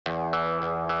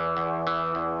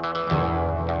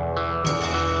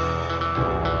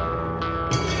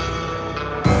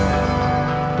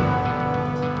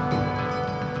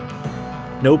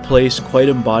No place quite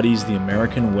embodies the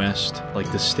American West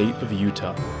like the state of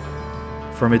Utah.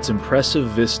 From its impressive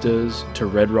vistas to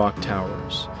red rock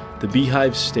towers, the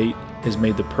Beehive State has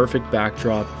made the perfect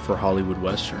backdrop for Hollywood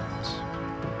westerns.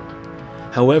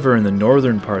 However, in the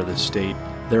northern part of the state,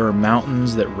 there are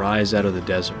mountains that rise out of the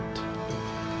desert.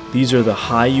 These are the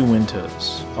High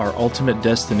Uintas, our ultimate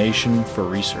destination for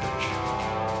research.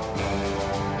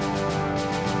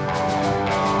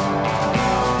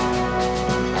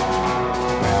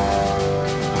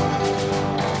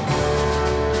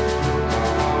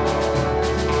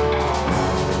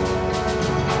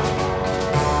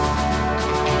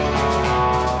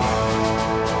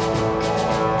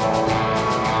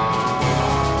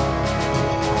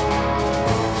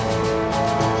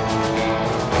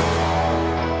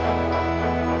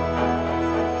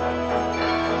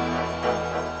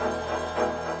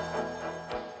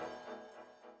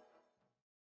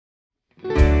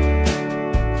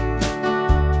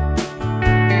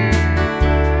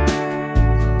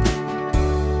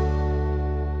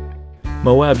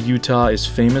 Moab, Utah is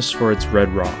famous for its red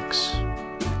rocks.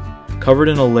 Covered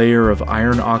in a layer of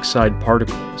iron oxide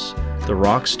particles, the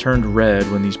rocks turned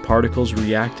red when these particles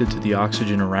reacted to the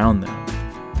oxygen around them.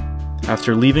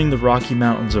 After leaving the Rocky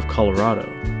Mountains of Colorado,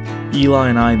 Eli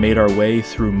and I made our way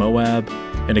through Moab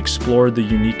and explored the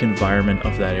unique environment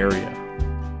of that area.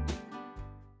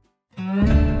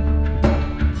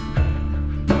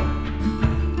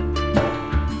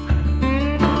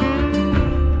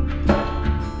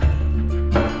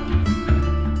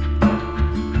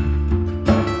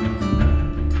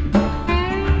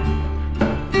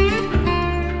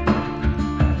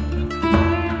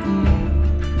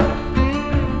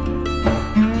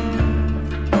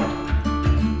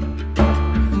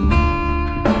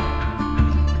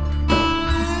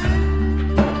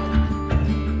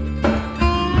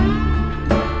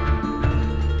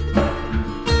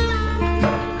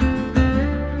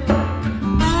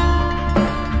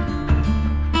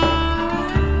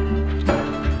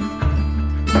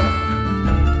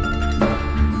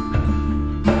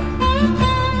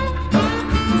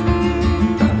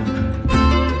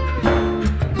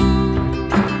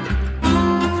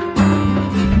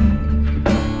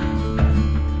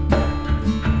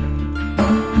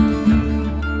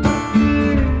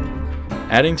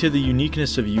 Adding to the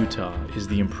uniqueness of Utah is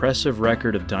the impressive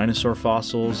record of dinosaur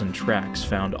fossils and tracks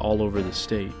found all over the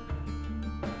state.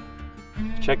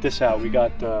 Check this out, we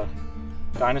got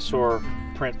dinosaur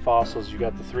print fossils. You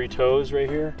got the 3 toes right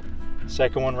here,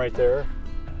 second one right there.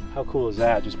 How cool is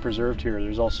that? Just preserved here.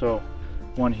 There's also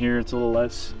one here, it's a little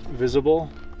less visible.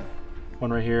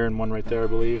 One right here and one right there, I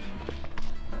believe.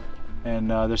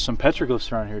 And there's some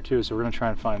petroglyphs around here too, so we're gonna try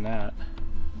and find that.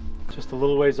 Just a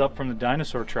little ways up from the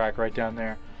dinosaur track right down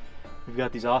there, we've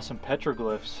got these awesome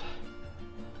petroglyphs.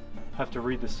 Have to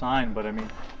read the sign, but I mean,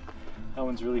 that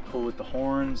one's really cool with the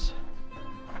horns.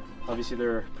 Obviously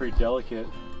they're pretty delicate.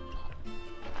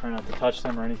 Try not to touch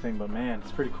them or anything, but man,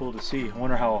 it's pretty cool to see. I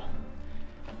wonder how,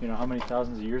 how many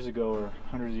thousands of years ago or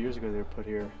hundreds of years ago they were put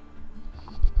here.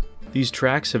 These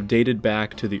tracks have dated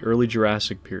back to the early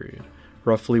Jurassic period,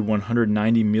 roughly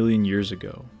 190 million years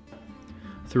ago.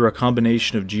 Through a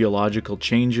combination of geological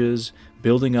changes,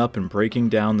 building up and breaking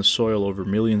down the soil over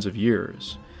millions of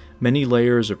years, many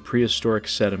layers of prehistoric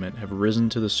sediment have risen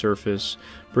to the surface,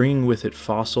 bringing with it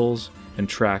fossils and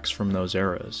tracks from those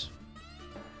eras.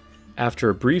 After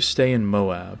a brief stay in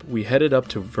Moab, we headed up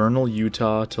to Vernal,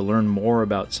 Utah to learn more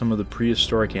about some of the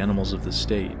prehistoric animals of the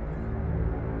state.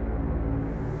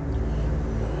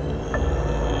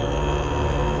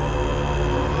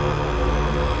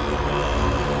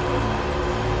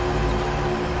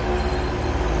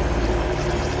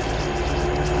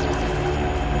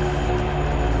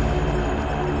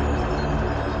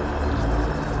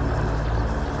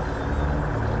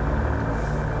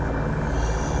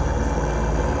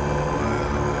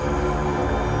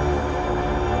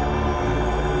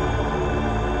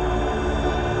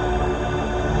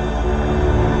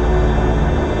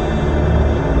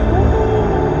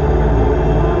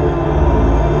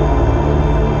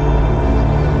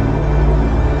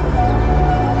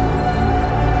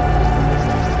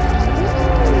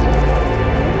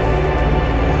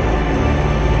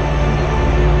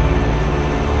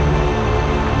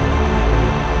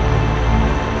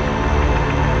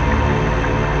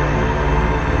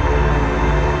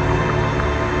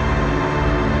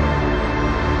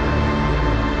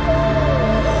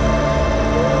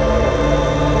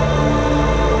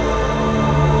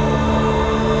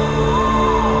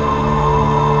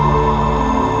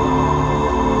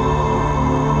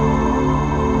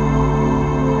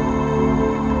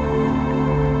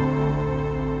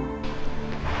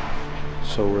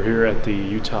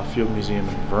 Utah Field Museum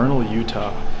in Vernal,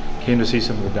 Utah. Came to see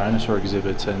some of the dinosaur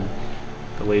exhibits, and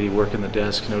the lady working the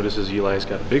desk notices Eli's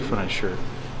got a Bigfoot on his shirt.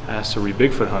 Asked, are we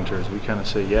Bigfoot hunters? We kind of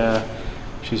say, yeah.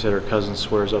 She said her cousin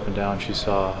swears up and down she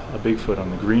saw a Bigfoot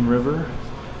on the Green River.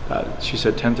 She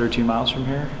said 10-13 miles from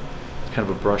here. It's kind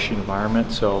of a brushy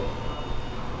environment, so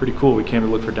pretty cool. We came to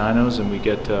look for dinos and we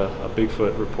get a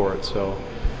Bigfoot report. So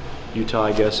Utah,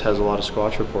 I guess, has a lot of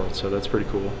Squatch reports, so that's pretty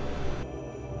cool.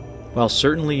 While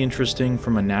certainly interesting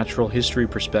from a natural history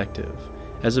perspective,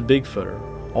 as a Bigfooter,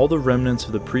 all the remnants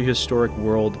of the prehistoric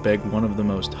world beg one of the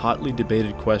most hotly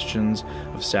debated questions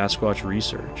of Sasquatch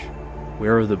research.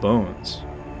 Where are the bones?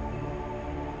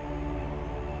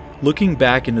 Looking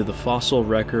back into the fossil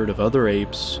record of other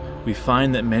apes, we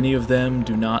find that many of them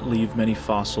do not leave many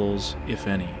fossils, if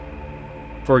any.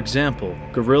 For example,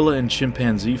 gorilla and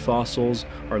chimpanzee fossils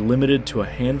are limited to a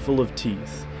handful of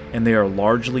teeth, and they are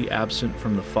largely absent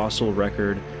from the fossil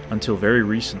record until very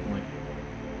recently.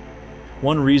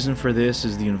 One reason for this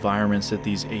is the environments that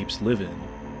these apes live in.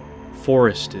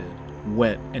 Forested,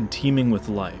 wet, and teeming with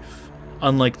life,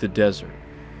 unlike the desert.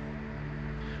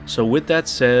 So with that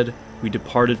said, we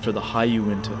departed for the High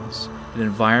Uintas, an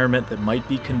environment that might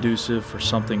be conducive for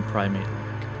something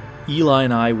primate-like. Eli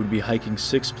and I would be hiking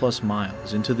 6+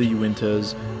 miles into the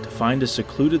Uintas to find a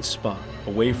secluded spot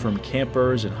away from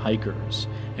campers and hikers,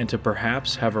 and to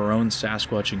perhaps have our own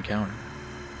Sasquatch encounter.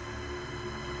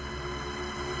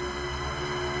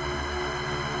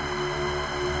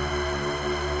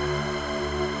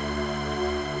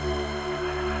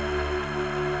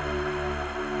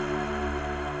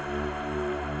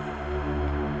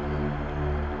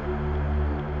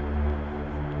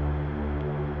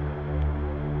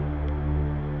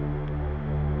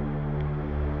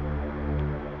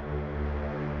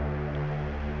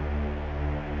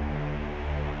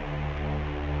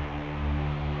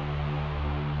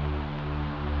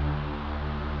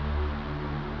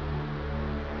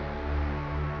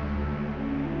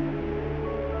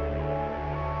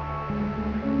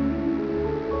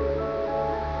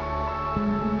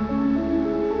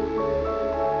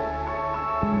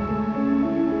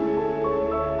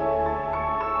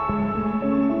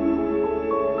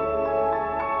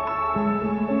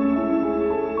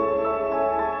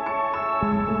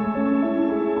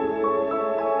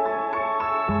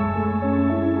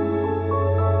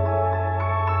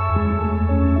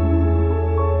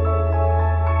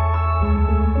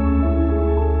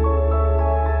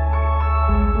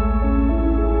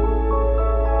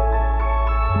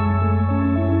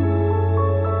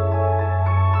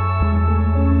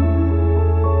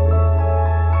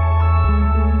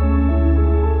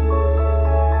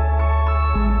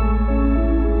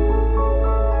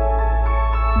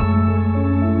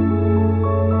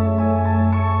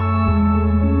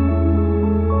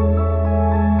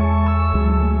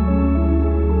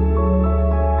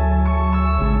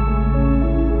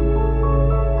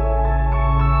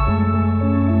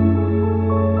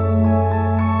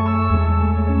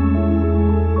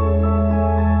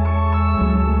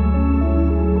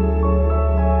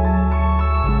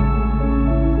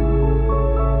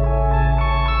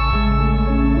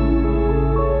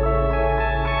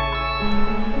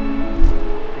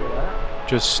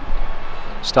 Just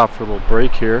stopped for a little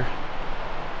break here.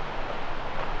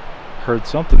 Heard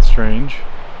something strange.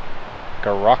 Like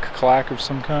a rock clack of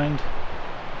some kind.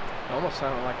 It almost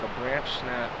sounded like a branch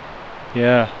snap.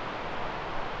 Yeah.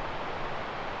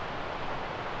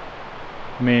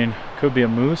 I mean, could be a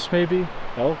moose maybe?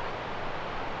 Elk?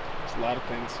 It's a lot of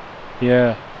things.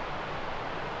 Yeah.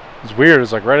 It's weird.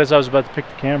 It's like right as I was about to pick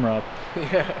the camera up.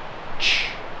 Yeah.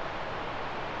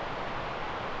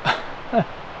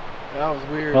 That was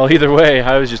weird. Well, either way,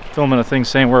 I was just filming a thing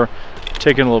saying we're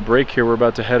taking a little break here. We're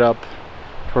about to head up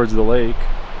towards the lake.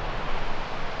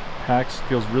 Packs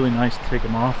feels really nice to take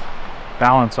them off.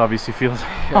 Balance obviously feels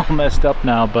all messed up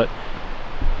now, but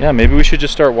yeah, maybe we should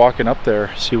just start walking up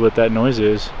there, see what that noise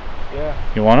is. Yeah.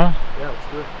 You wanna? Yeah,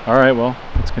 let's do it. All right, well,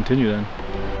 let's continue then.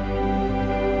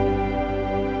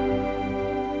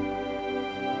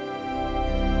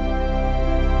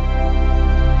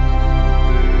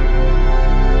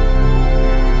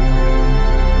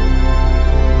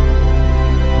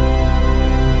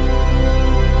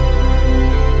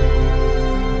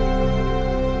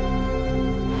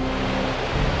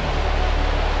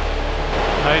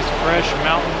 Nice fresh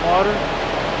mountain water.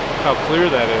 Look how clear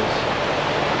that is.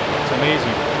 It's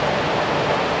amazing.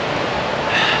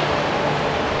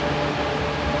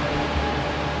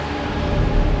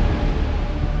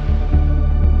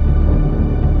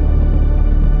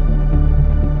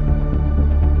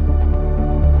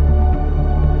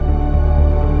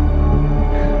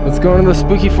 Let's go into the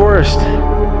spooky forest.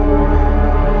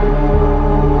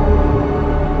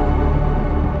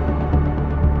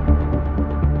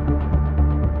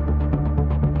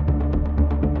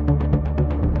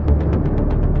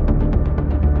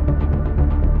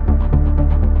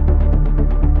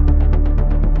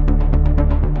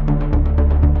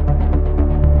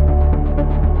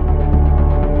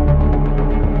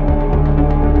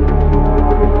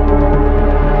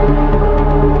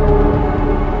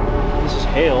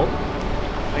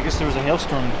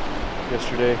 snowstorm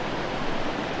yesterday.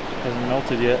 Hasn't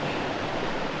melted yet.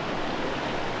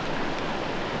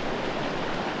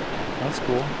 That's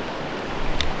cool.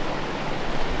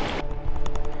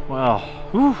 Wow.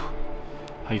 Whew.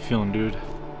 How you feeling, dude?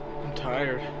 I'm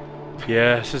tired.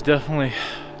 Yeah, this is definitely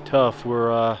tough.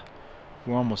 We're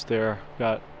almost there.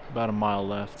 Got about a mile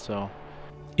left, so.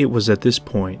 It was at this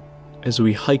point, as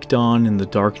we hiked on in the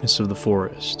darkness of the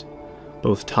forest,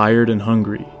 both tired and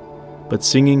hungry, but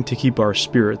singing to keep our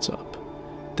spirits up,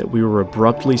 that we were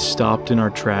abruptly stopped in our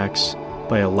tracks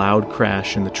by a loud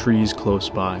crash in the trees close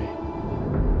by.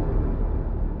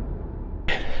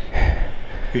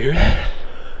 You hear that?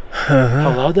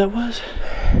 How loud that was?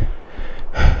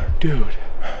 Dude.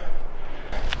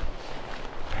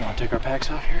 You want to take our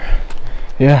packs off here?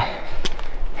 Yeah.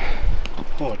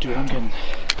 Oh, dude, I'm getting...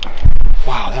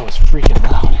 Wow, that was freaking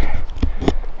loud.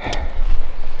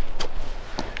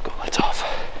 Go, lights off.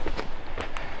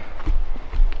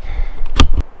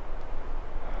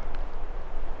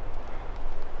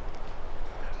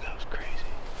 That was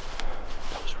crazy.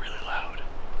 That was really loud.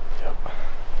 Yep.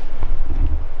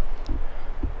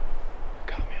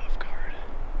 Got me off guard.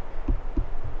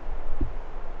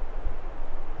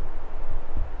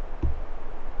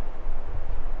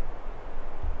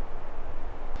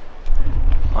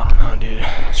 I don't know, dude.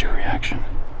 What's your reaction?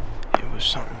 It was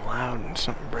something loud and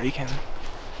something breaking.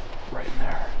 Right in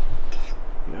there.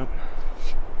 Yep.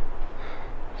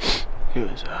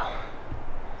 It was,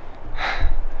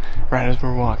 right as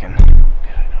we're walking.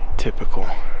 Yeah, I know. Typical.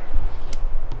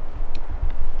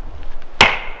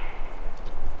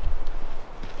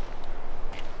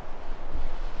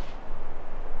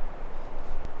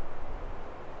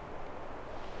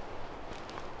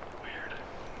 Weird.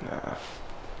 Nah.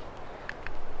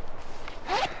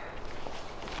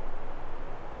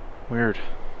 Weird.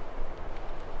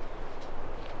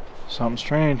 Something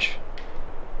strange.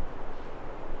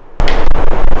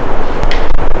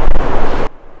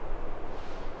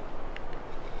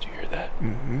 Did you hear that?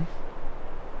 Mm-hmm.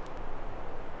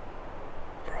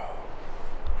 Bro.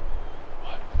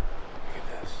 What? Look at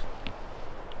this.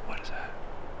 What is that?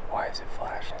 Why is it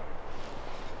flashing?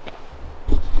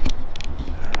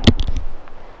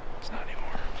 It's not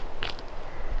anymore.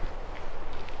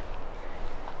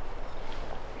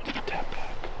 Tap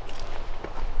back.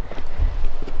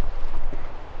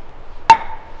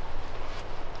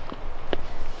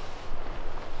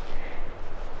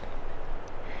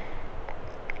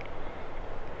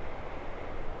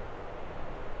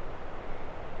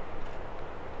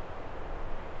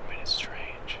 I mean, it's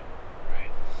strange,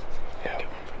 right? Yeah. Get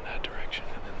one from that direction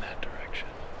and then that direction.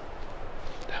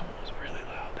 That one was really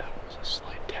loud. That one was a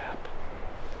slight tap.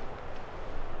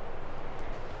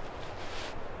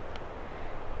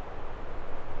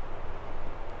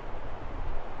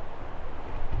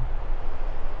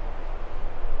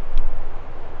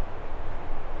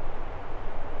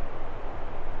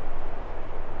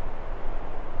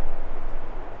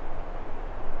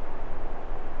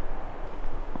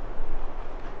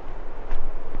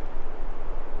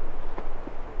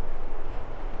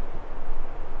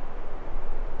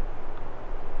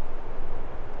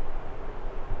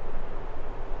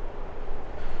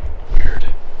 Weird.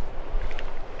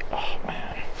 Oh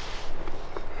man.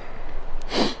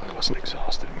 I wasn't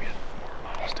exhausted. We had more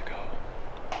miles to go.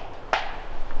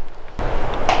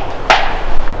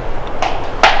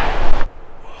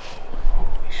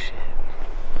 Holy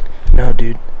shit. No,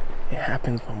 dude. It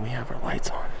happens when we have our lights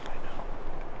on. I know.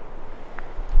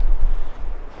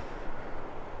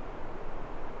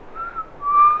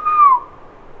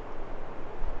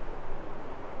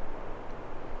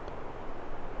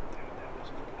 Dude, that was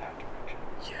from that direction.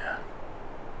 Yeah.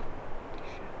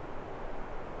 Shit.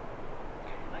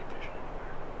 Got your night vision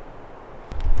anywhere?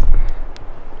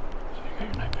 So you got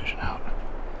your night vision out.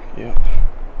 Yep.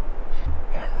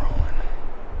 And I'm rolling.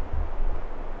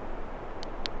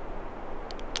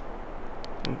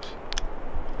 Oops.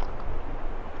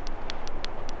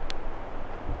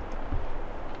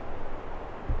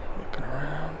 Looking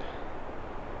around.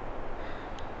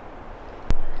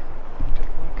 Take a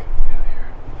look. Yeah, here.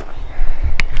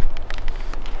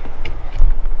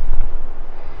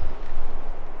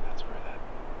 That's where that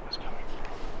was coming from.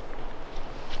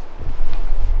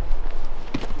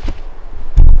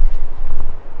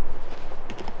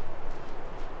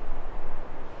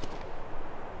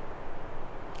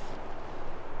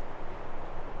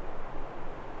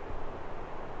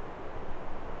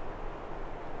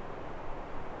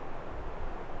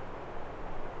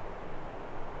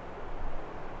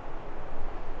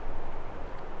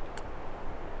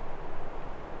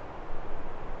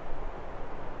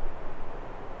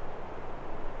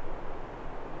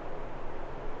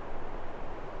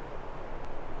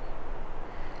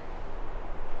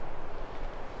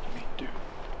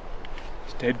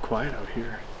 dead quiet out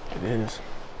here. It is.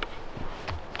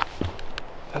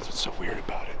 That's what's so weird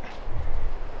about it.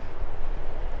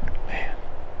 Man.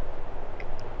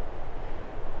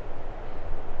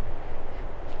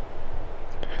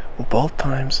 Well, both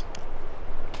times.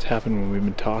 It's happened when we've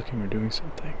been talking or doing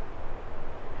something.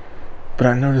 But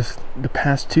I noticed the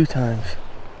past 2 times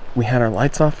we had our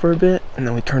lights off for a bit and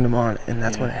then we turned them on, and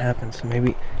that's when it happened. So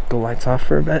maybe the lights off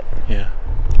for a bit. Yeah.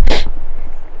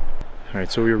 All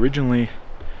right, so we originally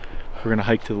were gonna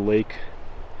hike to the lake.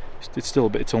 It's still a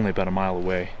bit, it's only about a mile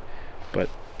away, but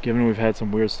given we've had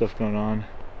some weird stuff going on,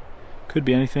 could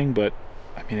be anything, but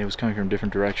I mean, it was coming from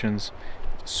different directions.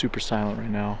 It's super silent right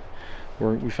now.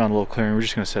 We found a little clearing. We're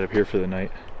just gonna set up here for the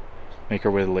night, make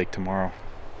our way to the lake tomorrow.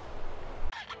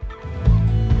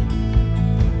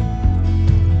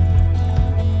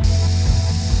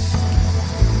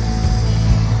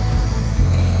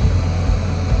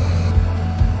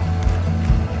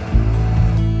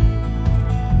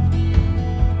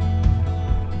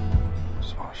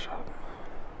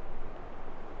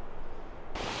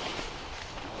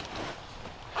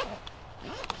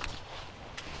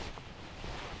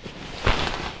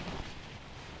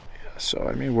 So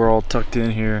I mean, we're all tucked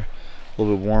in here, a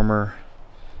little bit warmer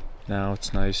now.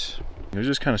 It's nice. It was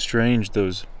just kind of strange,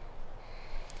 those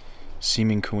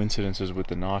seeming coincidences with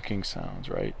the knocking sounds,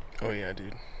 right? Oh yeah,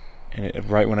 dude. And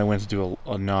right when I went to do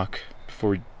a knock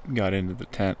before we got into the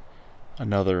tent,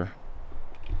 another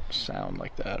sound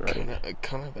like that, right?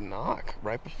 Kind of a knock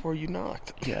right before you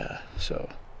knocked. Yeah, so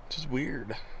just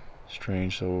weird.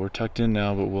 Strange. So we're tucked in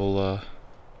now, but we'll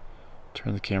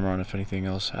turn the camera on if anything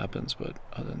else happens, but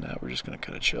other than that, we're just gonna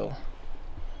kind of chill.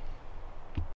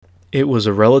 It was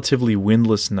a relatively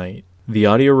windless night. The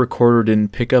audio recorder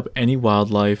didn't pick up any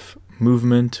wildlife,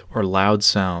 movement, or loud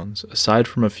sounds, aside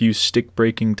from a few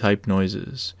stick-breaking type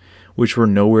noises, which were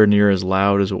nowhere near as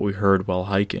loud as what we heard while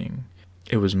hiking.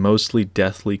 It was mostly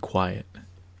deathly quiet.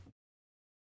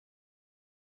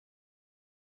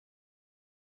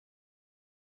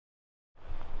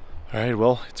 Alright,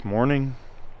 well, it's morning.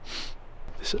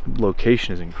 This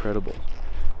location is incredible.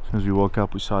 As soon as we woke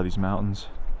up, we saw these mountains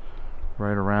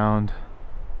right around.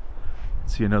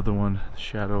 See another one, the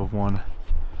shadow of one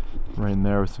right in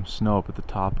there with some snow up at the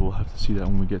top. We'll have to see that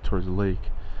when we get towards the lake.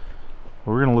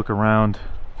 But we're gonna look around.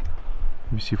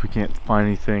 Let me see if we can't find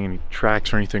anything, any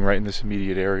tracks or anything right in this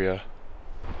immediate area.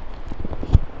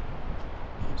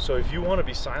 So if you want to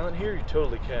be silent here, you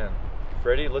totally can.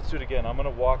 Ready? Let's do it again. I'm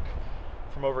gonna walk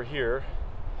from over here.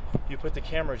 You put the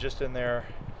camera just in there,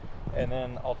 and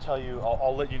then I'll tell you,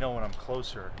 I'll let you know when I'm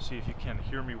closer. See if you can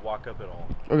hear me walk up at all.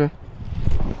 Okay.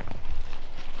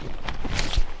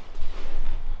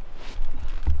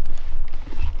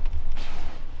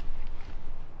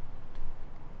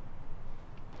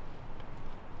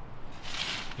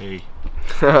 Hey.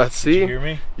 See? Did you hear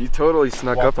me? You totally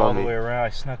snuck up on me. Walked all the way around. I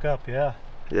snuck up, yeah.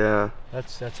 Yeah.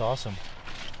 That's awesome.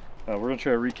 We're gonna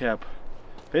try to recap.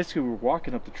 Basically, we're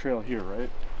walking up the trail here, right?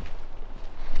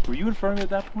 Were you in front of me at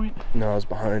that point? No, I was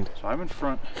behind. So I'm in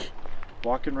front,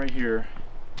 walking right here,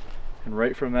 and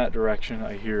right from that direction,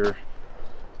 I hear,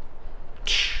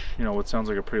 you know, what sounds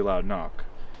like a pretty loud knock.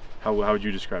 How would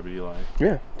you describe it, Eli?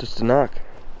 Yeah, just a knock.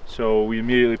 So we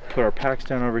immediately put our packs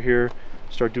down over here,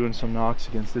 start doing some knocks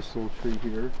against this little tree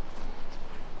here.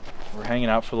 We're hanging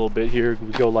out for a little bit here.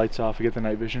 We go lights off, we get the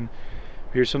night vision.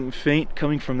 We hear something faint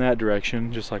coming from that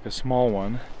direction, just like a small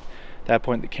one. At that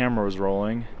point, the camera was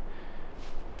rolling.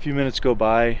 A few minutes go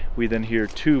by, we then hear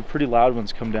 2 pretty loud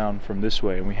ones come down from this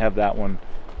way, and we have that one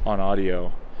on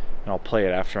audio, and I'll play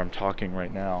it after I'm talking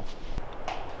right now.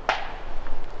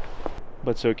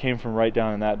 But so it came from right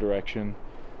down in that direction,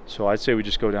 so I'd say we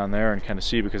just go down there and kind of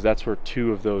see, because that's where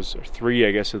 2 of those, or 3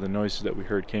 I guess, of the noises that we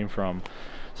heard came from.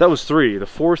 So that was 3. The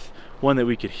 4th one that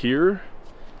we could hear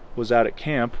was out at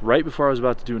camp. Right before I was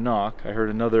about to do a knock, I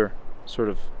heard another sort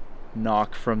of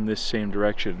knock from this same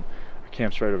direction. Our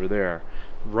camp's right over there.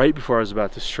 Right before I was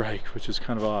about to strike, which is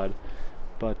kind of odd.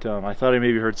 But I thought I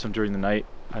maybe heard some during the night.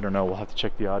 I don't know, we'll have to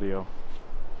check the audio.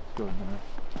 Let's go in there.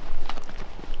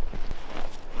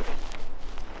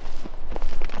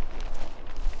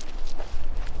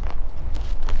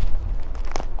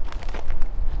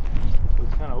 So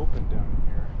it's kind of open down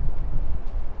here.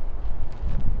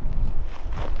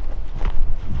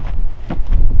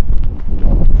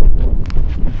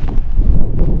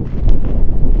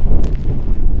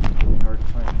 Hard to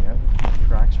find yet.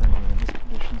 Tracks or anything in these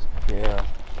conditions. Yeah.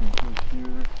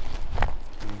 Here.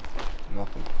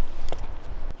 Nothing.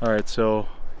 Alright, so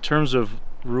in terms of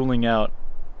ruling out,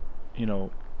 you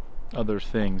know, other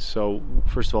things, so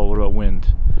first of all, what about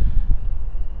wind?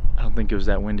 I don't think it was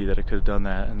that windy that it could have done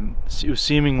that, and it was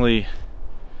seemingly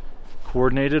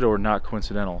coordinated or not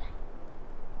coincidental.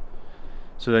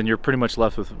 So then you're pretty much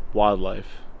left with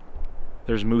wildlife.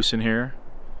 There's moose in here,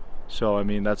 so I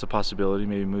mean that's a possibility.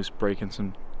 Maybe moose breaking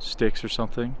some sticks or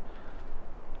something.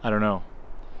 I don't know.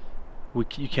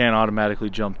 You can't automatically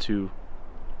jump to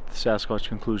the Sasquatch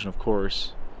conclusion, of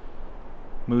course.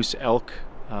 Moose, elk,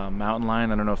 mountain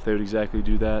lion, I don't know if they would exactly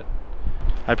do that.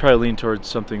 I'd probably lean towards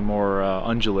something more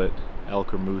ungulate,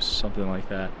 elk or moose, something like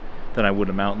that, than I would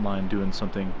a mountain lion doing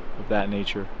something of that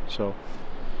nature. So,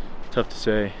 tough to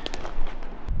say.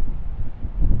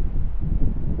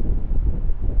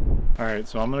 Alright,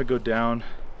 so I'm going to go down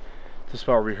to the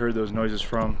spot where we heard those noises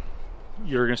from.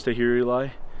 You're going to stay here, Eli,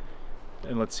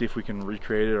 and let's see if we can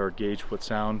recreate it or gauge what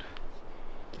sound.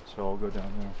 So I'll go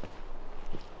down there.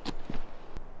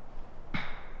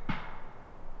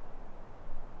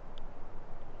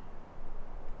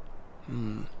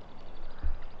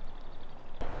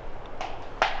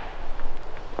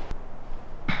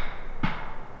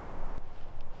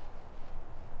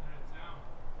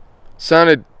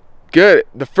 Sounded good.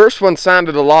 The first one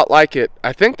sounded a lot like it.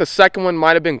 I think the second one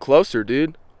might have been closer,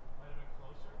 dude.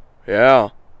 Yeah.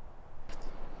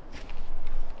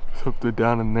 Except they're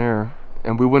down in there.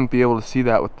 And we wouldn't be able to see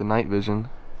that with the night vision.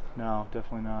 No,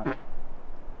 definitely not.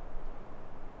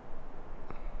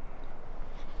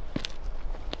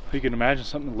 You can imagine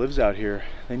something that lives out here.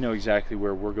 They know exactly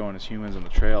where we're going as humans on the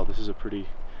trail. This is a pretty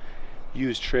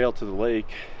used trail to the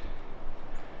lake.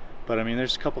 But I mean,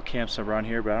 there's a couple camps around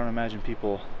here, but I don't imagine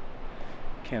people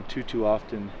camp too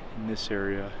often in this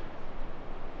area.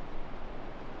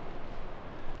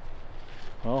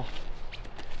 Well,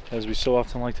 as we so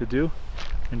often like to do,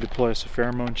 we're going to deploy a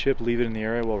pheromone chip, leave it in the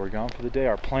area while we're gone for the day.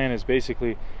 Our plan is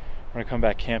basically we're going to come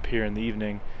back camp here in the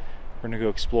evening. We're going to go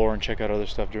explore and check out other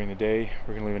stuff during the day.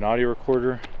 We're going to leave an audio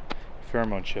recorder,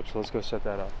 pheromone chip, so let's go set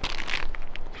that up.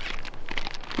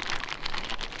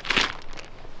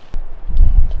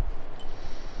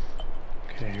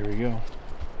 Okay, here we go.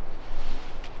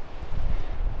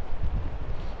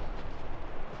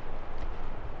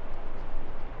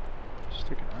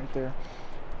 Stick it right there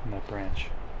on that branch.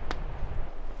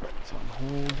 It's on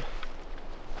hold.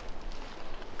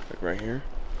 Like right here?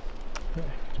 Yeah,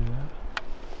 I can do that.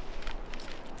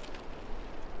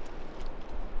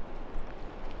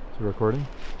 Is it recording?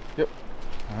 Yep.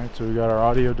 Alright, so we got our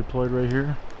audio deployed right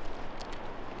here.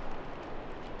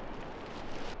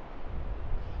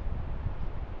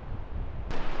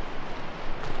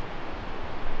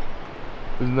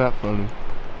 Isn't that funny?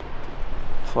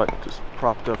 It's like just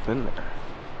propped up in there.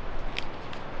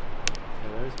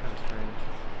 Yeah, that is kind of strange.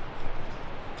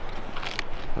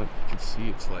 Look, you can see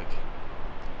it's like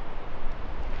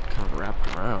kind of wrapped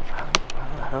around. How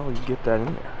the hell do you get that in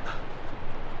there?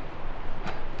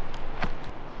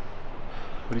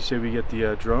 What do you say we get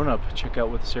the drone up, check out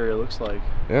what this area looks like?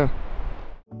 Yeah.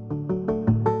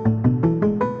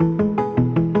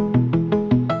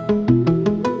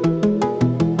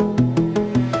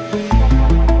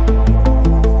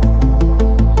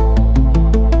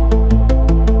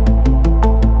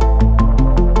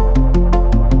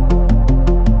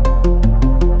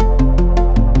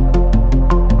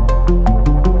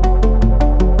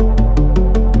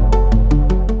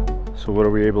 So what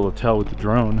are we able to tell with the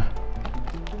drone?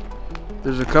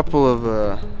 There's a couple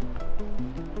of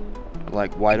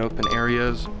like wide open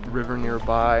areas, river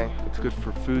nearby. It's good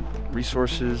for food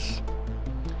resources.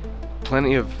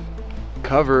 Plenty of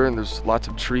cover, and there's lots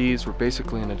of trees. We're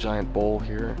basically in a giant bowl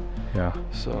here. Yeah.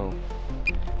 So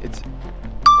it's,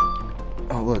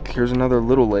 oh look, here's another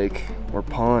little lake or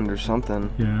pond or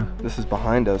something. Yeah. This is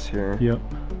behind us here. Yep.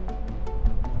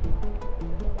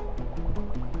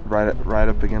 Right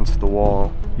up against the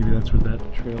wall. Maybe that's where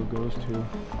that trail goes to.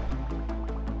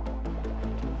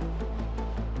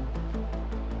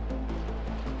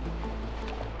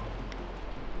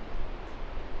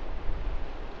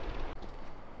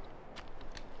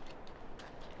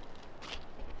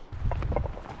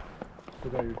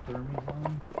 Still got your thermies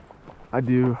on? I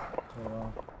do. Oh,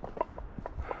 wow.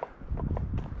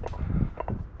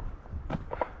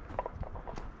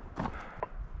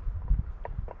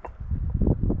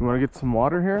 You want to get some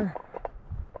water here?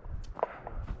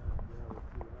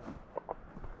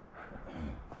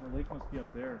 The lake must be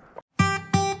up there.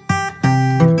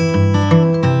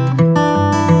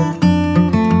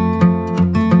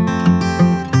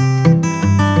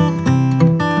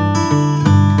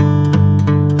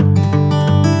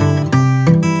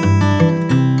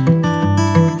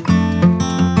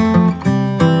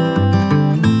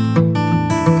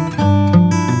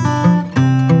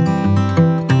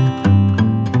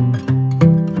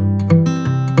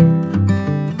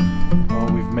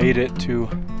 Made it to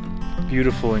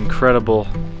Beautiful, incredible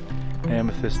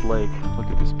amethyst lake. Look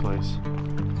at this place.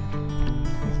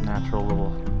 This natural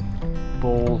little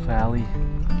bowl valley.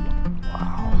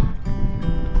 Wow. I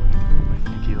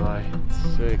think Eli. It's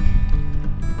sick.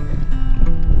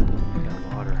 That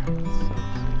water. It's so sick.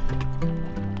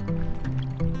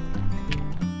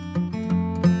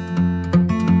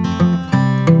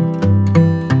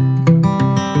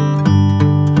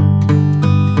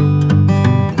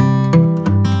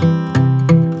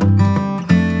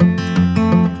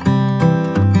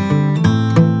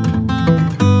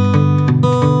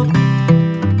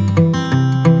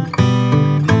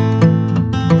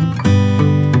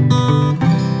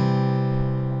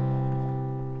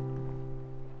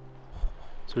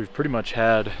 So we've pretty much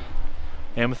had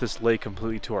Amethyst Lake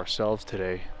completely to ourselves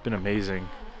today. Been amazing.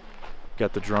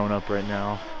 Got the drone up right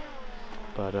now,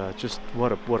 but just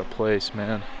what a place,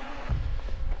 man.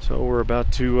 So we're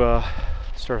about to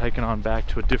start hiking on back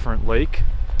to a different lake.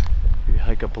 Maybe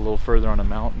hike up a little further on a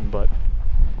mountain, but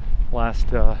last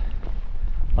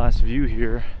view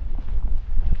here.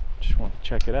 Just want to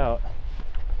check it out.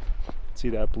 See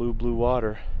that blue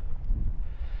water.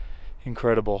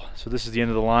 Incredible. So this is the end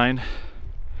of the line.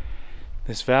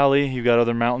 This valley, you've got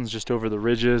other mountains just over the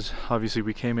ridges. Obviously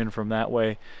we came in from that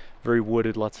way. Very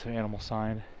wooded, lots of animal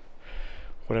sign.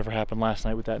 Whatever happened last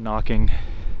night with that knocking.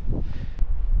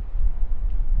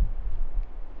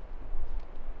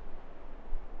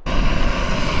 Another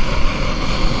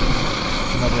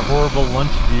horrible lunch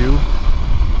view.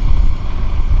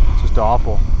 It's just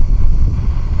awful.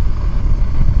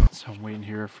 So I'm waiting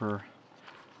here for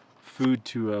food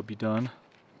to be done.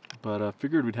 But I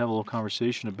figured we'd have a little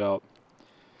conversation about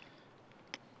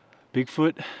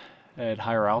Bigfoot at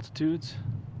higher altitudes.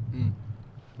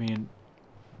 I mean,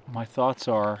 my thoughts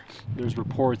are there's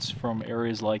reports from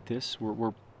areas like this.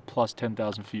 We're plus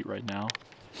 10,000 feet right now.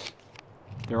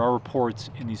 There are reports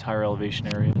in these higher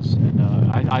elevation areas, and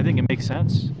I think it makes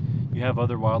sense. You have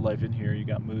other wildlife in here. You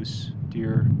got moose,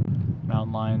 deer,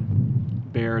 mountain lion,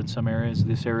 bear in some areas.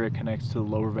 This area connects to the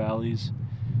lower valleys.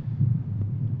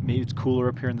 Maybe it's cooler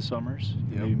up here in the summers.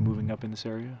 Yep. Maybe moving up in this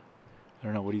area. I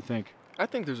don't know. What do you think? I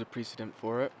think there's a precedent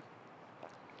for it.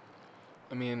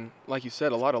 I mean, like you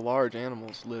said, a lot of large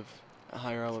animals live at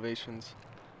higher elevations.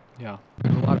 Yeah.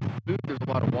 There's a lot of food, there's a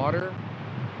lot of water,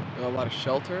 there's a lot of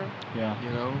shelter. Yeah. You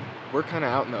know, we're kind of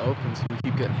out in the open, so we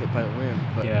keep getting hit by the wind.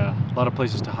 But yeah, a lot of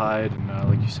places to hide, and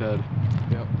like you said,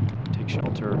 yep, take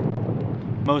shelter.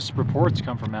 Most reports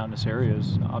come from mountainous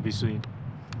areas, obviously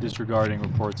disregarding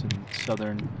reports in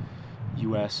southern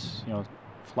U.S., you know,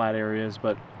 flat areas,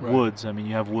 but right. Woods. I mean,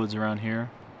 you have woods around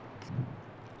here.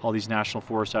 All these national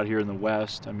forests out here in the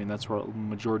west. I mean, that's where the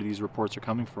majority of these reports are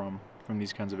coming from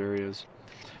these kinds of areas.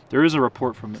 There is a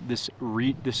report from this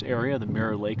area, the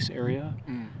Mirror Lakes area.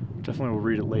 Definitely will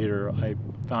read it later. I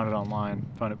found it online.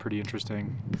 Found it pretty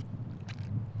interesting.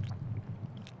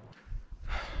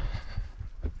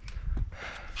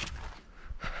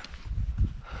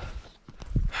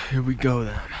 Here we go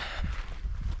then.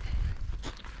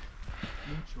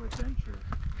 Adventure.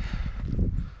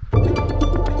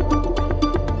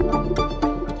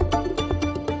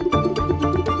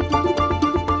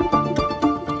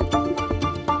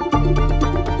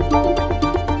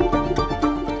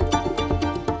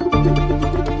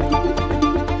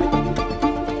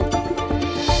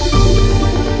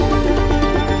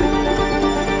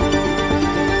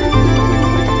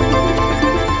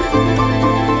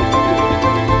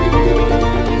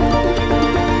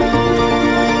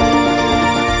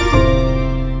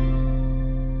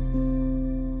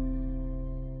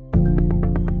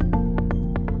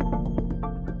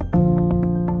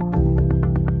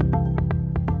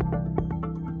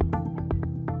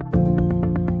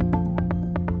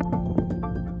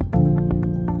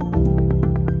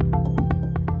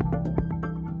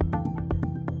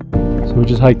 So we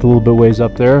just hiked a little bit ways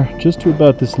up there, just to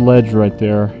about this ledge right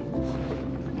there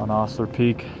on Osler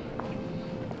Peak.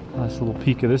 Nice little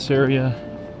peak of this area.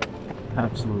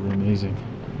 Absolutely amazing.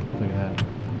 Look at that.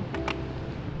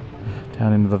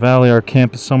 Down into the valley, our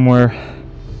camp is somewhere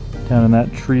down in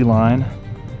that tree line.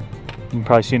 You can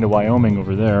probably see into Wyoming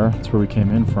over there. That's where we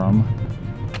came in from.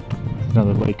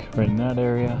 Another lake right in that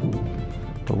area.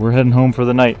 But we're heading home for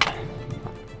the night.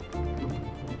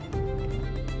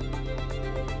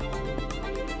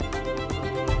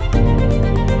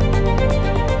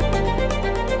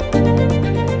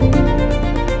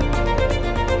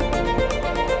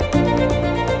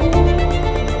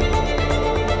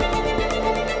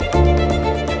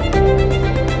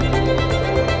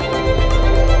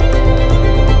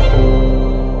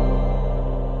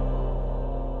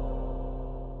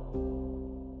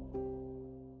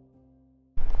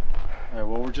 Alright,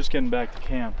 well, we're just getting back to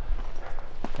camp,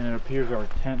 and it appears our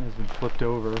tent has been flipped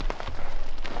over.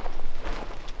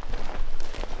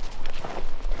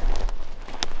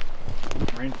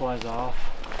 Rain flies off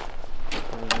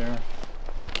over there.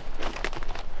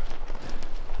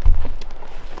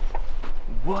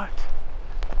 What?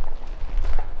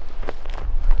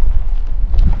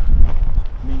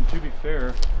 I mean, to be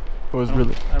fair, It was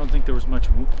I don't think there was much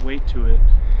weight to it.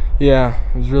 Yeah,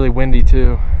 it was really windy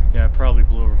too. Yeah, it probably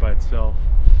blew over by itself.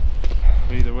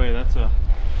 But either way, that's a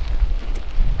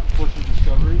unfortunate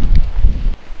discovery. It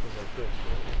was like this,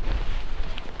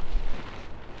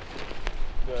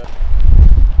 right?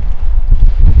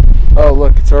 Oh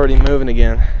look, it's already moving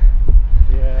again.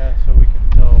 Yeah, so we can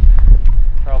tell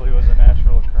probably was a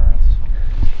natural occurrence.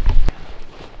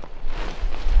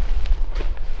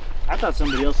 I thought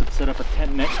somebody else had set up a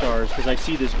tent next to ours because I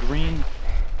see this green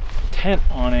tent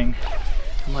awning.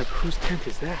 I'm like, whose tent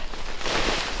is that?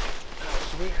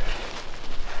 That's weird.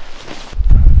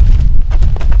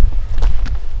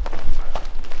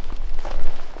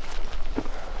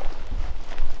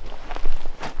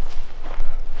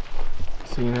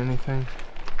 Seeing anything?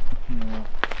 No.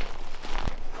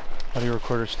 Audio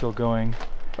recorder's still going.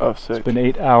 Oh, sick. It's been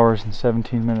 8 hours and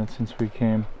 17 minutes since we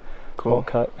came. Cool. All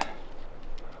cut.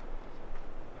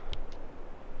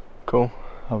 Cool.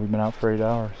 Oh, we've been out for 8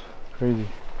 hours. Crazy.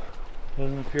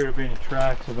 Doesn't appear to be any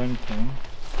tracks of anything.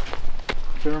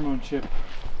 Pheromone chip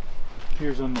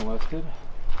appears unmolested.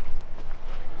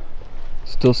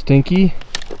 Still stinky?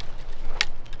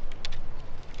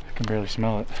 I can barely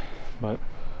smell it, but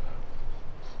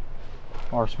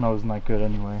our smell isn't that good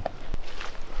anyway.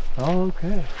 Oh,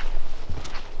 okay.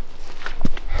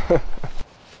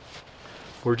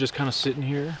 We're just kind of sitting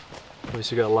here.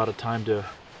 Obviously got a lot of time to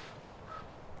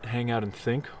hang out and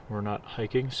think. We're not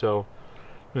hiking, so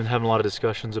we've been having a lot of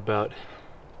discussions about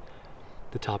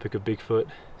the topic of Bigfoot,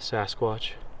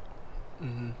 Sasquatch.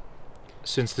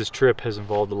 Since this trip has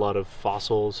involved a lot of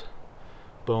fossils,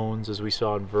 bones, as we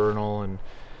saw in Vernal and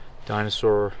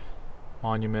Dinosaur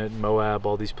Monument, Moab,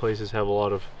 all these places have a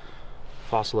lot of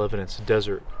fossil evidence.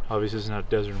 Desert, obviously it's not a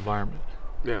desert environment.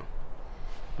 Yeah.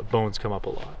 But bones come up a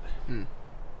lot.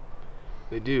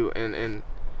 They do, and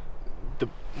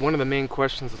one of the main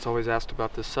questions that's always asked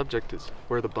about this subject is,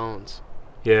 where are the bones?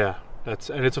 Yeah,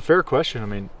 and it's a fair question. I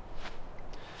mean,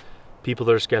 people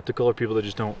that are skeptical or people that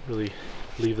just don't really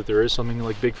believe that there is something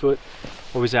like Bigfoot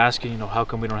always asking, how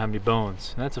come we don't have any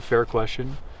bones? And that's a fair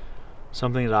question.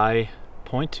 Something that I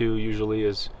point to usually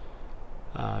is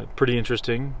pretty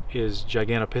interesting is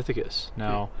Gigantopithecus.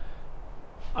 Now,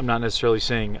 I'm not necessarily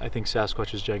saying I think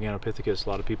Sasquatch is Gigantopithecus. A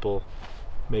lot of people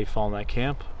may fall in that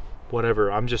camp.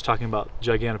 Whatever. I'm just talking about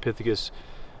Gigantopithecus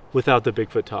without the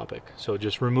Bigfoot topic. So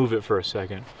just remove it for a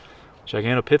second.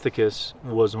 Gigantopithecus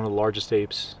was one of the largest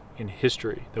apes in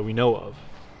history that we know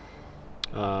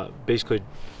of. Basically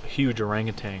a huge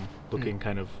orangutan looking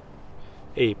kind of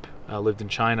ape. Lived in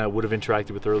China, would have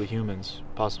interacted with early humans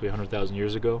possibly 100,000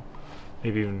 years ago,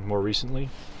 maybe even more recently.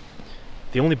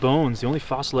 The only bones, the only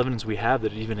fossil evidence we have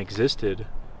that it even existed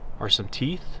are some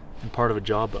teeth and part of a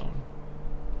jawbone.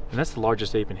 And that's the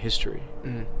largest ape in history.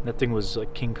 That thing was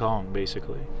like King Kong,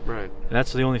 basically. Right. And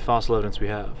that's the only fossil evidence we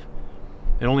have.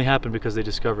 It only happened because they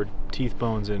discovered teeth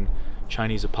bones in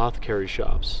Chinese apothecary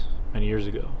shops many years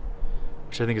ago,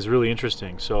 which I think is really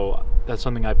interesting. So that's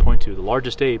something I point to. The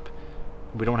largest ape,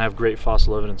 we don't have great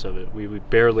fossil evidence of it. We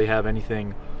barely have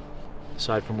anything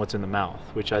aside from what's in the mouth,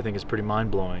 which I think is pretty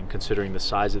mind-blowing considering the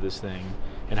size of this thing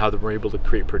and how they were able to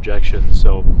create projections.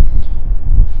 So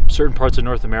certain parts of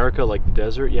North America, like the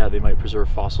desert, yeah, they might preserve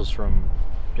fossils from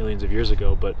millions of years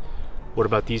ago, but what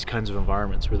about these kinds of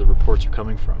environments where the reports are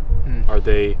coming from? Are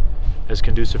they as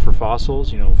conducive for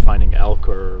fossils? Finding elk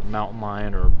or mountain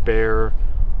lion or bear,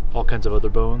 all kinds of other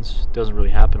bones, doesn't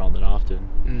really happen all that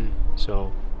often.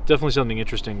 So definitely something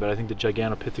interesting, but I think the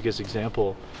Gigantopithecus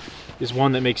example is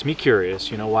one that makes me curious.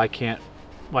 Why can't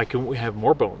we have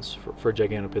more bones for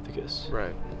Gigantopithecus?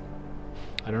 Right.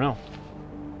 I don't know.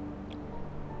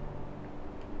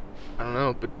 I don't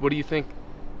know, but what do you think?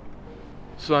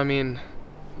 So I mean,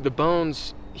 the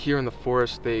bones here in the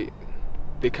forest, they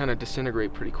kind of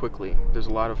disintegrate pretty quickly. There's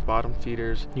a lot of bottom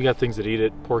feeders. You got things that eat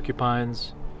it,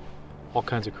 porcupines, all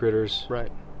kinds of critters.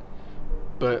 Right.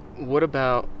 But what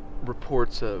about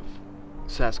reports of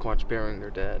Sasquatch burying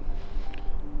their dead?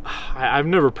 I've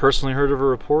never personally heard of a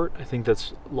report. I think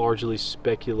that's largely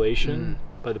speculation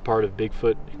by the part of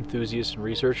Bigfoot enthusiasts and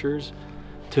researchers.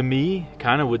 To me,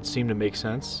 kind of would seem to make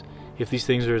sense. If these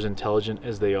things are as intelligent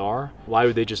as they are, why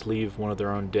would they just leave one of their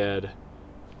own dead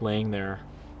laying there?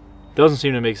 Doesn't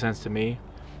seem to make sense to me.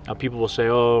 Now people will say,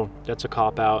 oh, that's a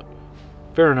cop-out.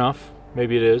 Fair enough.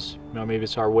 Maybe it is. Maybe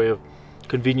it's our way of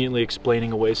conveniently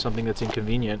explaining away something that's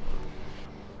inconvenient.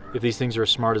 If these things are as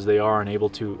smart as they are and able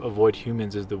to avoid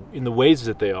humans in the ways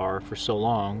that they are for so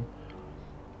long,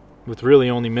 with really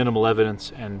only minimal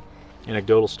evidence and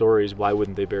anecdotal stories, why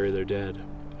wouldn't they bury their dead?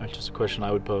 That's just a question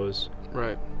I would pose.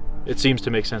 Right. It seems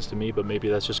to make sense to me, but maybe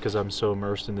that's just because I'm so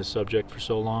immersed in this subject for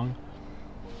so long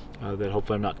that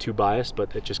hopefully I'm not too biased,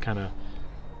 but it just kind of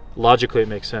logically it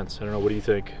makes sense. I don't know, what do you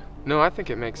think? No, I think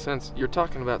it makes sense. You're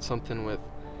talking about something with,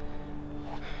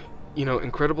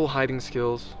 incredible hiding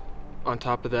skills. On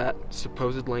top of that,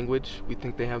 supposed language. We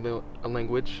think they have a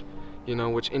language,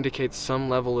 which indicates some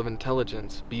level of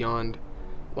intelligence beyond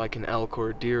like an elk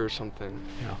or a deer or something.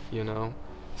 Yeah.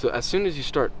 So as soon as you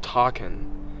start talking,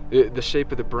 the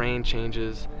shape of the brain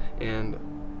changes and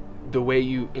the way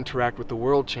you interact with the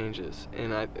world changes.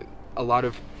 And a lot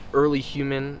of early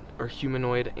human or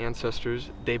humanoid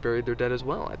ancestors, they buried their dead as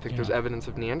well. I think there's evidence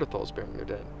of Neanderthals burying their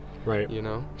dead. Right.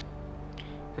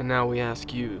 And now we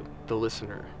ask you, the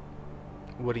listener,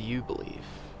 what do you believe?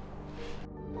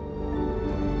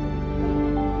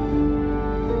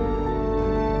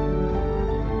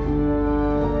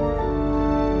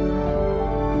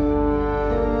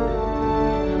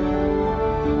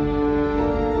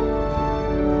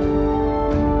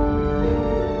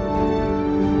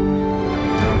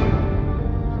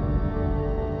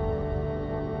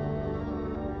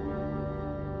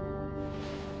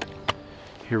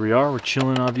 Here we are, we're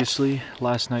chilling obviously.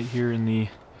 Last night here in the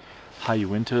High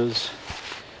Uintas.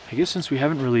 I guess since we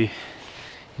haven't really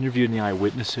interviewed any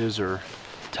eyewitnesses or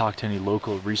talked to any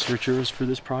local researchers for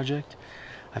this project,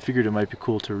 I figured it might be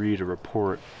cool to read a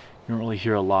report. You don't really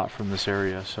hear a lot from this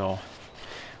area, so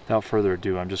without further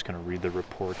ado, I'm just going to read the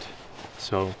report.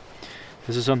 So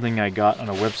this is something I got on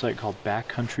a website called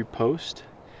Backcountry Post.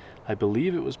 I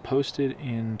believe it was posted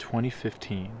in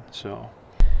 2015, so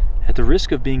at the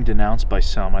risk of being denounced by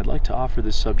some, I'd like to offer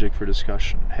this subject for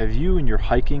discussion. Have you, in your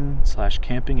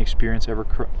hiking/camping experience, ever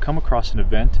come across an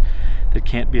event that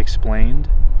can't be explained?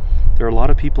 There are a lot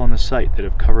of people on the site that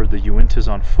have covered the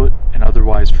Uintas on foot and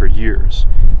otherwise for years.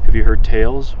 Have you heard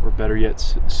tales, or better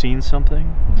yet, seen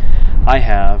something? I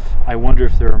have. I wonder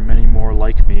if there are many more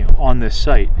like me on this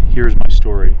site. Here's my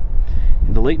story.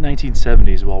 In the late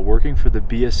 1970s, while working for the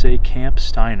BSA Camp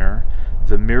Steiner,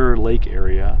 the Mirror Lake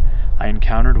area, I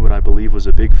encountered what I believe was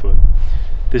a Bigfoot.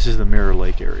 This is the Mirror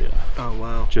Lake area. Oh,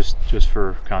 wow. Just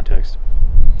for context.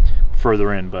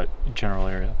 Further in, but general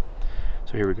area.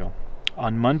 So here we go.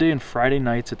 On Monday and Friday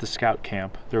nights at the scout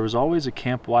camp, there was always a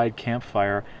camp-wide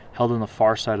campfire held on the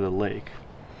far side of the lake.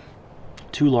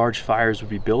 2 large fires would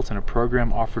be built and a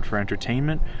program offered for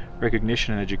entertainment,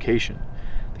 recognition, and education.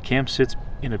 The camp sits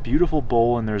in a beautiful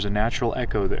bowl and there's a natural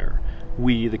echo there.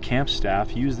 We, the camp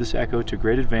staff, use this echo to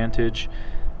great advantage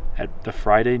at the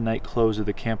Friday night close of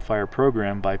the campfire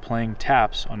program by playing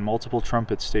taps on multiple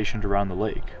trumpets stationed around the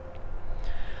lake.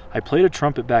 I played a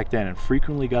trumpet back then and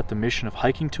frequently got the mission of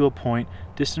hiking to a point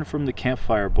distant from the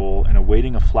campfire bowl and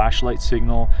awaiting a flashlight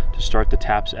signal to start the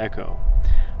tap's echo.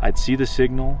 I'd see the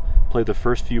signal, play the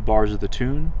first few bars of the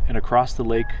tune, and across the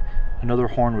lake another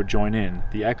horn would join in.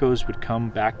 The echoes would come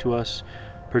back to us,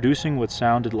 producing what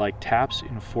sounded like taps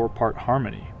in 4-part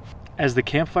harmony. As the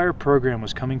campfire program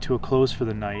was coming to a close for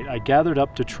the night, I gathered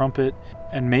up to trumpet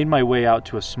and made my way out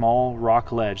to a small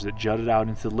rock ledge that jutted out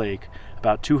into the lake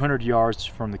about 200 yards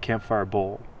from the campfire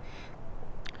bowl.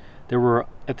 There were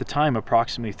at the time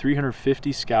approximately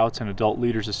 350 scouts and adult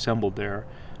leaders assembled there.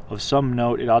 Of some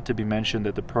note, it ought to be mentioned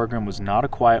that the program was not a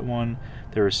quiet one.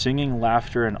 There was singing,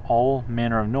 laughter, and all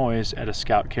manner of noise at a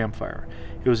scout campfire.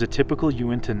 It was a typical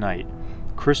Uinta night,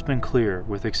 crisp and clear,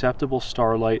 with acceptable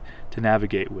starlight to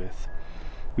navigate with.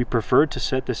 We preferred to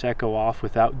set this echo off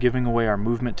without giving away our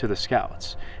movement to the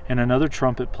scouts, and another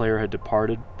trumpet player had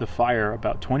departed the fire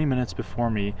about 20 minutes before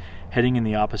me, heading in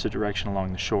the opposite direction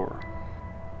along the shore.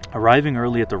 Arriving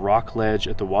early at the rock ledge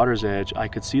at the water's edge, I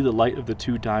could see the light of the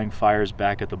 2 dying fires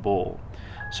back at the bowl.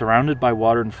 Surrounded by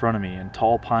water in front of me and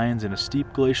tall pines and a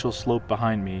steep glacial slope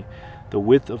behind me, the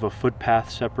width of a footpath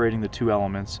separating the 2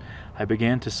 elements, I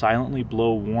began to silently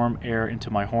blow warm air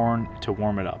into my horn to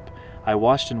warm it up. I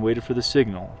watched and waited for the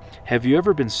signal. Have you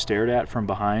ever been stared at from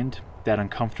behind? That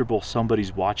uncomfortable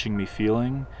somebody's watching me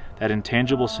feeling? That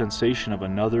intangible sensation of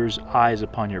another's eyes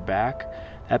upon your back?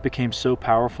 That became so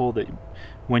powerful that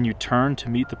when you turned to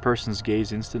meet the person's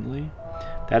gaze instantly?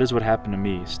 That is what happened to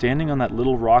me. Standing on that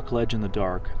little rock ledge in the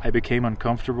dark, I became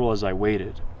uncomfortable as I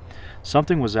waited.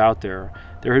 Something was out there.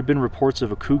 There had been reports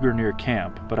of a cougar near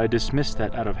camp, but I dismissed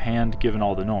that out of hand given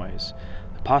all the noise.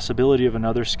 The possibility of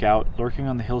another scout lurking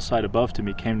on the hillside above to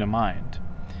me came to mind.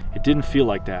 It didn't feel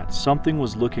like that. Something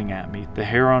was looking at me. The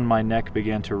hair on my neck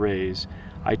began to raise.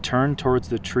 I turned towards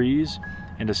the trees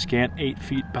and a scant 8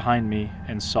 feet behind me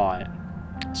and saw it.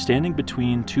 Standing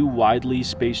between two widely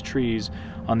spaced trees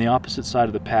on the opposite side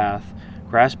of the path,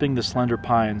 grasping the slender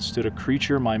pines, stood a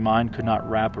creature my mind could not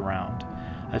wrap around.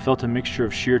 I felt a mixture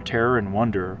of sheer terror and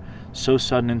wonder. So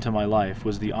sudden into my life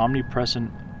was the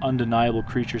omnipresent, undeniable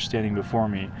creature standing before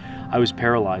me. I was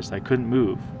paralyzed. I couldn't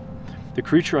move. The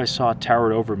creature I saw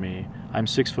towered over me. I'm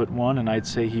 6'1", and I'd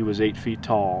say he was 8 feet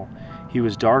tall. He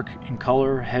was dark in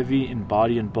color, heavy in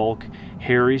body and bulk,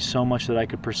 hairy so much that I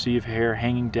could perceive hair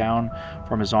hanging down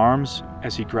from his arms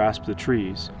as he grasped the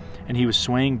trees, and he was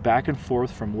swaying back and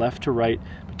forth from left to right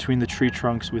between the tree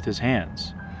trunks with his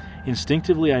hands.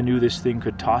 Instinctively, I knew this thing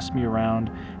could toss me around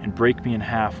and break me in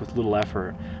half with little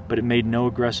effort, but it made no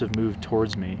aggressive move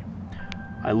towards me.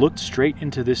 I looked straight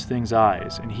into this thing's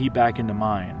eyes, and he back into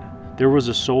mine. There was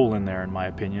a soul in there, in my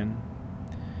opinion.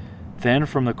 Then,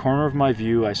 from the corner of my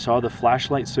view, I saw the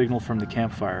flashlight signal from the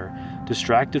campfire.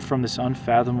 Distracted from this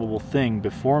unfathomable thing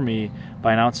before me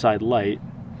by an outside light,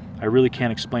 I really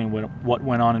can't explain what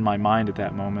went on in my mind at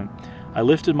that moment. I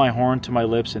lifted my horn to my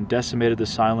lips and decimated the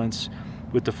silence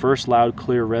with the first loud,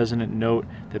 clear, resonant note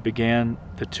that began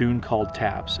the tune called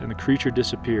Taps, and the creature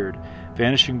disappeared,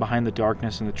 vanishing behind the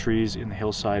darkness and the trees in the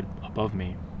hillside above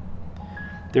me.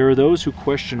 There are those who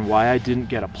question why I didn't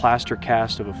get a plaster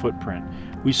cast of a footprint.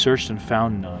 We searched and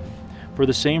found none. For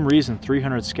the same reason,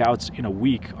 300 scouts in a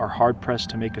week are hard-pressed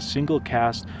to make a single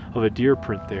cast of a deer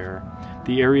print there.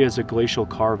 The area is a glacial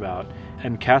carve-out,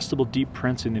 and castable deep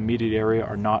prints in the immediate area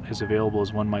are not as available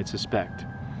as one might suspect.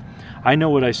 I know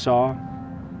what I saw.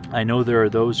 I know there are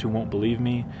those who won't believe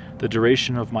me. The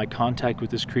duration of my contact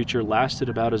with this creature lasted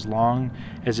about as long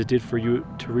as it did for you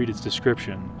to read its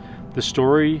description. The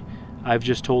story I've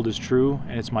just told is true,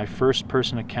 and it's my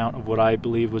first-person account of what I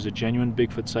believe was a genuine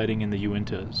Bigfoot sighting in the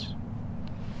Uintas.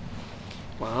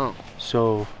 Wow.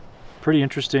 So, pretty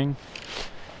interesting.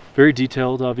 Very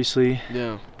detailed, obviously.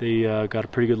 Yeah. They got a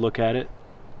pretty good look at it.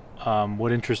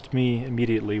 What interested me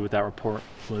immediately with that report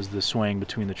was the swaying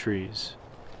between the trees.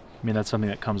 I mean, that's something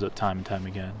that comes up time and time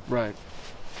again. Right.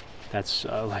 That's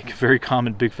like a very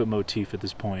common Bigfoot motif at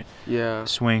this point. Yeah.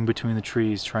 Swaying between the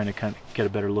trees, trying to kind of get a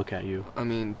better look at you. I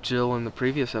mean, Jill in the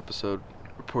previous episode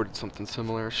reported something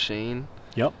similar. Shane.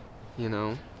 Yep. You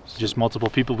know. Just multiple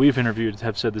people we've interviewed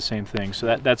have said the same thing.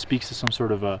 So that speaks to some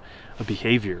sort of a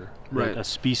behavior that a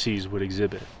species would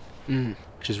exhibit,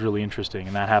 which is really interesting.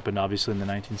 And that happened obviously in the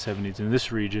 1970s in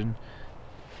this region,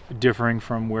 differing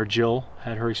from where Jill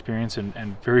had her experience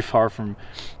and very far from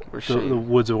the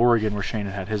woods of Oregon where Shane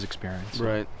had his experience. So.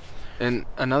 Right. And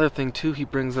another thing too, he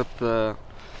brings up the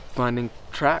finding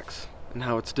tracks and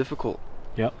how it's difficult.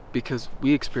 Yep. Because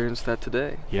we experienced that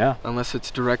today. Yeah. Unless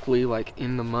it's directly like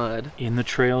in the mud. In the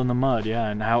trail in the mud, yeah.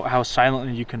 And how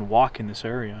silently you can walk in this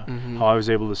area. How I was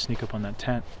able to sneak up on that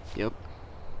tent. Yep.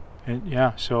 And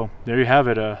yeah, so there you have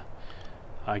it.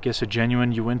 I guess a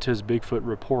genuine Uintas Bigfoot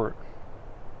report.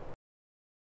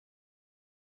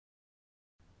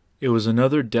 It was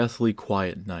another deathly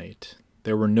quiet night.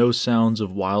 There were no sounds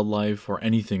of wildlife or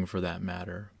anything for that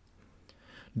matter.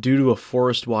 Due to a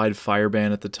forest-wide fire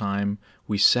ban at the time,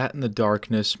 we sat in the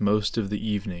darkness most of the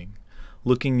evening,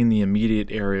 looking in the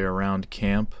immediate area around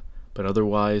camp, but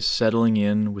otherwise settling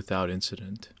in without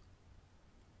incident.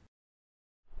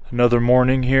 Another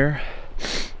morning here,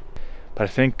 but I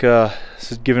think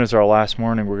this is giving us our last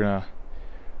morning. We're going to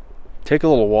take a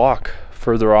little walk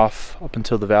further off up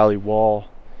until the valley wall,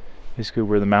 basically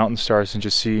where the mountain starts, and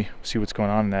just see what's going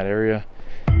on in that area.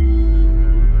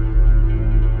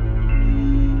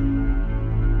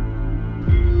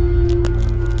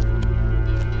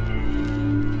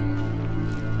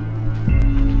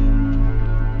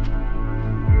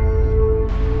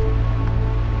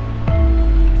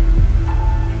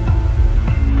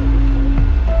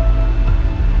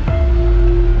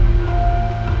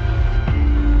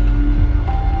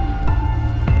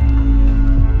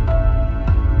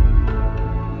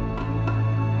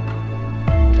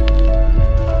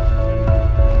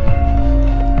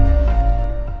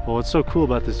 What's so cool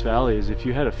about this valley is if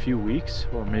you had a few weeks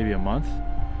or maybe a month,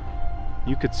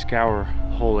 you could scour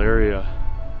the whole area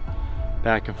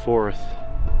back and forth.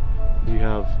 You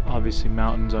have obviously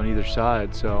mountains on either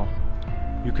side, so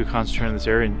you could concentrate on this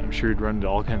area and I'm sure you'd run into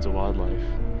all kinds of wildlife.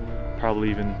 Probably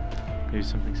even maybe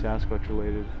something Sasquatch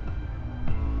related.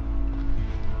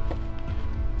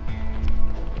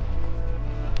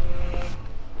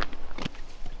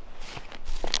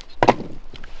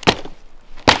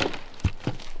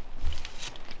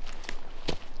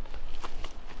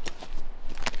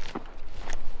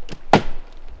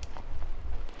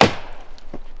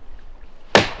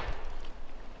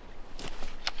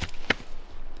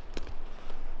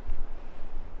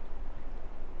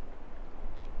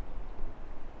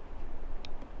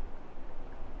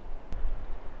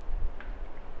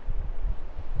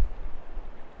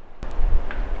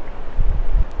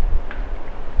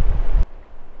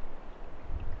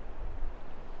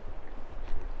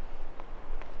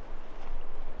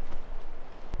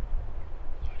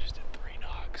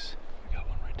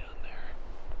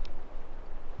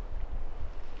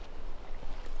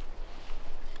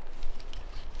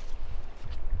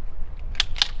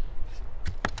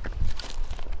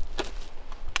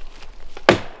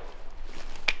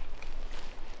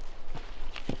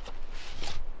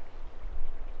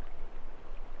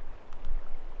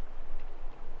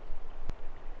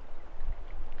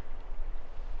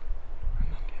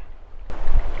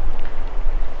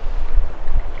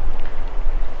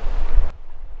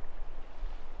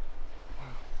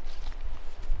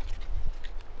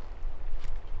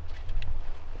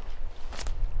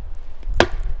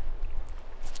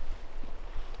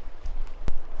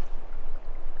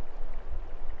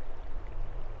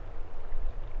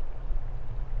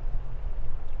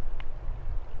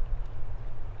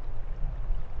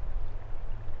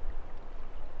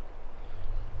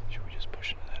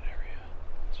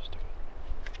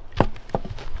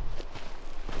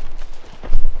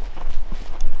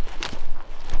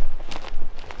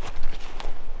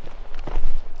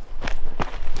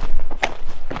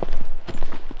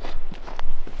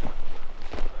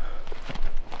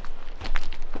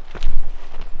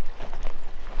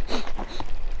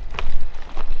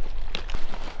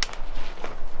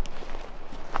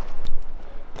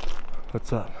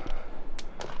 What's up?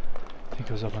 I think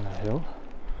it was up on that hill.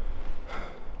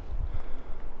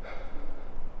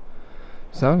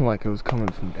 Sounded like it was coming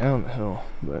from down the hill,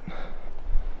 but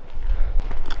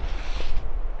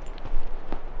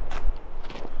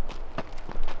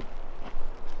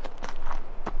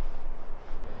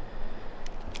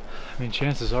I mean,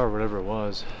 chances are whatever it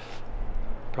was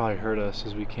probably heard us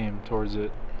as we came towards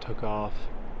it, took off.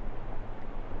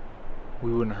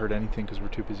 We wouldn't have heard anything because we're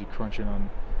too busy crunching on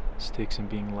sticks and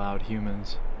being loud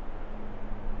humans.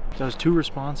 That was 2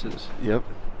 responses. yep.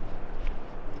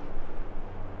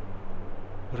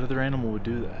 What other animal would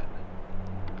do that?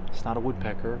 It's not a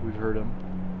woodpecker, we've heard him.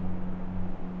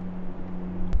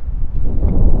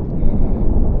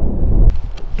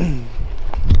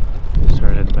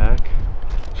 Start heading back.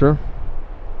 Sure.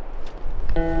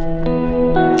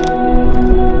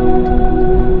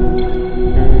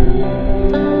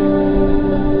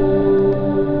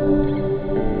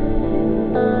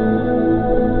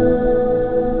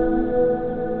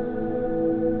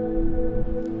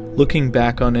 Looking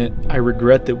back on it, I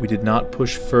regret that we did not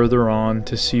push further on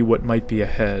to see what might be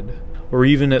ahead, or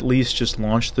even at least just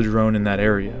launch the drone in that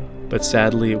area, but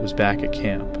sadly it was back at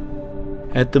camp.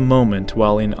 At the moment,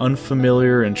 while in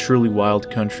unfamiliar and truly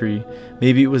wild country,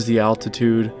 maybe it was the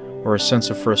altitude or a sense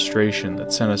of frustration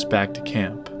that sent us back to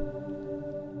camp.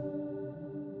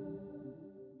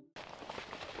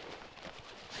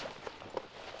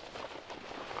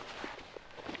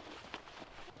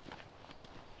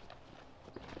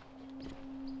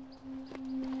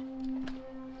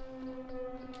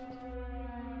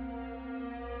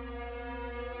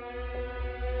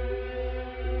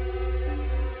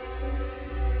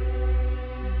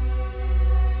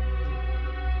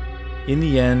 In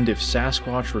the end, if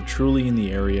Sasquatch were truly in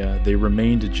the area, they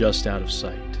remained just out of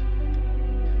sight.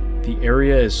 The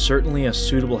area is certainly a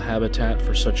suitable habitat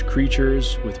for such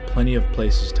creatures, with plenty of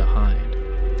places to hide.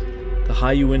 The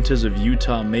High Uintas of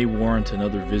Utah may warrant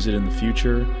another visit in the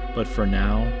future, but for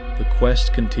now, the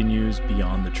quest continues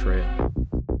beyond the trail.